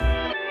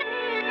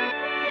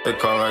They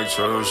call like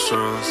true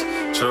shoes.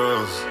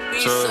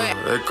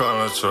 They call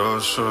like true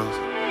shoes.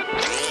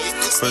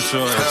 But you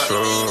ain't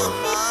true.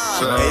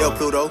 Hey, yo,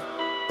 Pluto.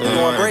 You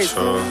going crazy?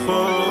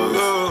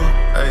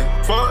 Hey,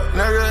 fuck,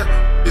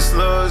 nigga. You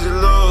snooze, you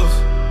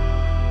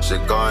lose.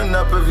 Shit going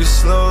up if you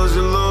snooze,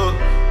 you lose.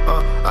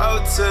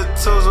 Out to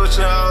twos with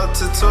your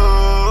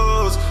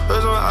altitudes.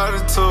 There's one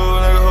attitude,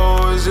 nigga,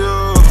 who is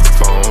you?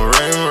 Phone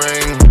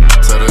ring,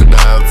 to the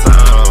dial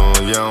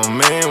tone. You don't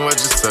mean what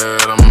you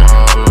said, I'm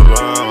all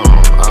alone.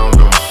 I don't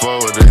give a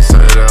fuck what they say,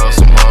 they all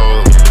some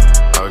hoes.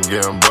 I'm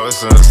getting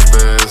bucks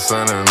instead,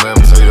 sending them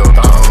to your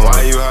dome.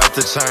 Why you had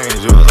to change?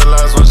 You was the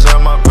last one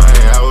share my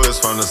pain. I was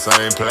from the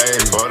same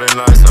place. 40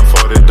 nights and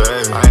 40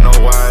 days. I ain't no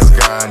wise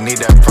guy, I need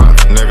that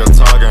profit. Nigga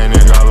talk, ain't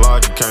even got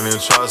luck. You can't even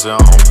trust your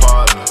own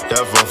partner.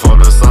 Definitely for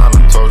the sign.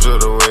 Told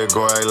you the way it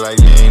go, act like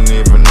you ain't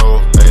even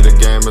know. Hey, the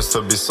game is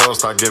to be sold.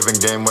 Start giving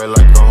game away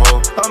like a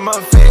hoe. On my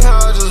feet,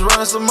 how I just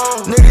run some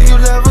more. Nigga, you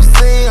never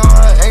seen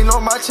hard. Ain't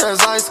on my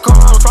chest, ice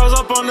cold. Froze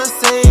up on the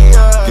scene,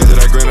 yeah. Get to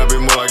that green, I be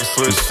more like a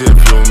switch. Shit,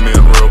 fuel me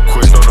up real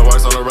quick. Throw the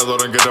whites on the red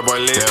load and get that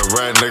boy lit. That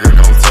rat nigga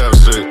gon' tell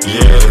shit,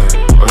 yeah.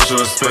 What you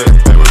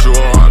expect? Hey, what you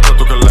want? Come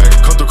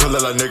through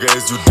collect like nigga,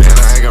 is you dead?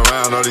 I hang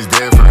around all these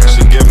dead friends.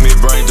 She give me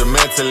brain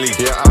mentally.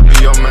 Yeah, I be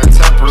your man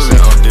temporarily. She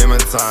on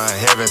demon time,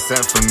 heaven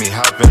sent for me.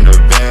 Hop in the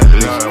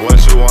Bentley. What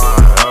you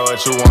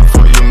want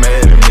for you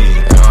mad at me.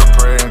 And I'm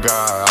praying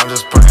God, I'm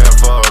just praying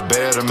for a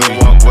better me.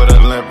 Walk with a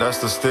limp, that's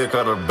the stick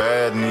of the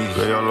bad knee.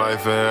 Live your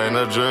life, it ain't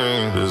a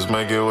dream. Just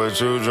make it what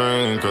you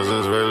dream, cause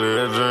it's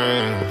really a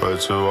dream.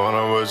 But you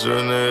wanna what you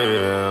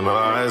need, no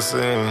I ain't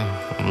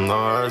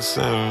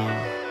seen.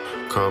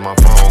 Cause my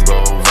phone go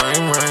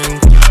ring,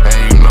 and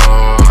you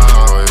know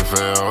how it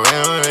feel with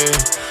me.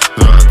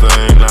 Do a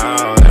thing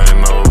now, ain't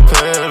no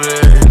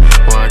pity.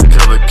 When I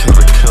kill it,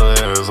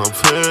 there's no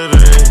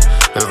pity.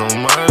 There's no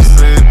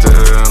mercy, did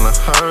it in a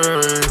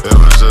hurry. It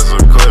was just a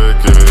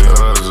quickie, it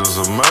was just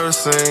a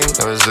mercy.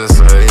 It was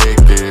just a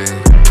hickey.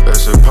 That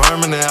shit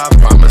permanent, I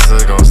promise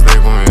it gon' stick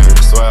with me.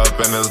 Swear up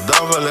in this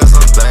double, there's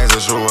some things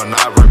that you will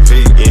not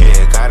repeat.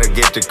 Yeah, gotta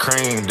get the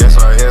cream. This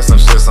right here, some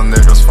shit some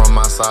niggas from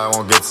my side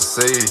won't get to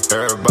see.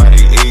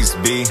 Everybody eats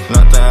B,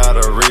 nothing out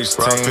of reach.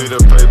 Repeat it,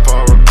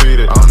 PayPal,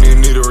 repeat it. I don't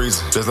even need a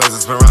reason. Just like to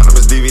spin around them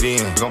as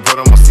DVD in. We gon' put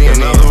them on CNN.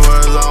 In other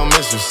words, I don't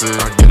miss you, shit.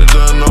 I get it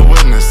done, no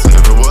witnessing.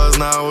 If it was,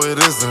 now it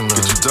isn't.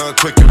 Get you done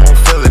quick, you won't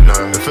feel it now.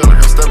 It feel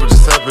like I'm stepping,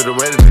 just happy the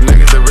way that the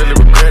niggas that really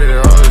regret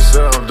it. All this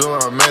shit I'm doing,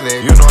 I'm in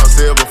it. You know I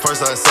see it, but first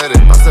I said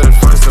it. I said it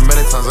first and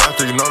many times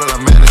after, you know that I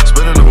meant it.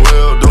 Spinning the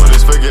wheel, doing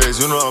these figures.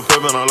 You know I'm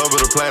flipping all over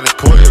the planet.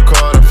 Pull your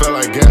card and feel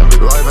like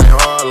gambling. Life ain't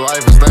hard,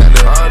 life is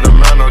standing. I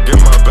demand, I'll get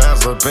my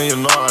bands up, and you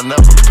know I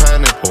never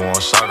panic. Who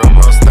want shock, I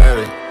brought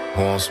static.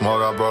 Who want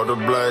smoke, I brought the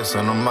blacks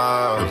in the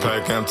mile. The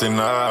pack empty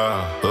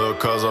now. Little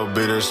cuz I'll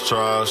beat this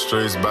trial,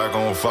 streets back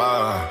on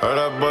fire. Heard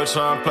that boy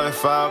tryna play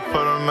fire,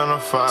 put him in a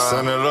fire.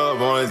 Send it up,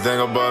 only thing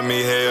about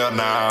me, hell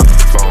nah.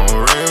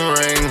 Phone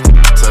ring,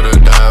 to the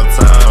dial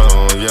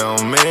tone. You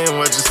don't mean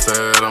what you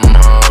said, I'm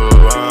all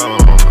alone.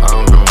 I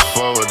don't give a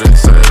fuck what they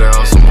say, they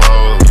all some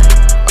hoes.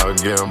 I'm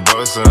getting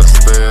bucks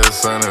instead,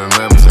 sending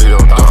them to your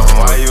dome.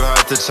 Why you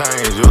had to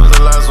change? You was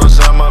the last one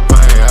share my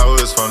pain. I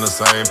was from the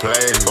same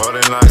place.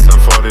 40 nights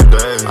and 40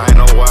 days. I ain't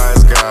no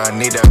wise guy, I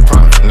need that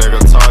profit. Nigga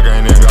talk,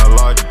 ain't even got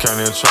luck. You can't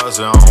even trust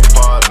your own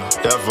partner.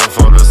 Definitely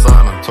for the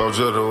sign. Told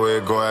you the way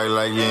it go, act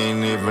like you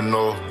ain't even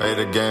know. Hey,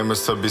 the game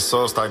is to be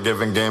sold. Start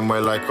giving game away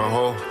like a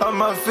hoe. On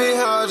my feet,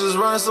 how I just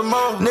run some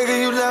more. Nigga,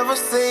 you never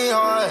seen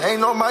hard.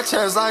 Ain't on my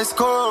chest, ice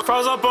cold.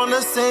 Froze up on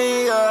the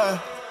scene, yeah.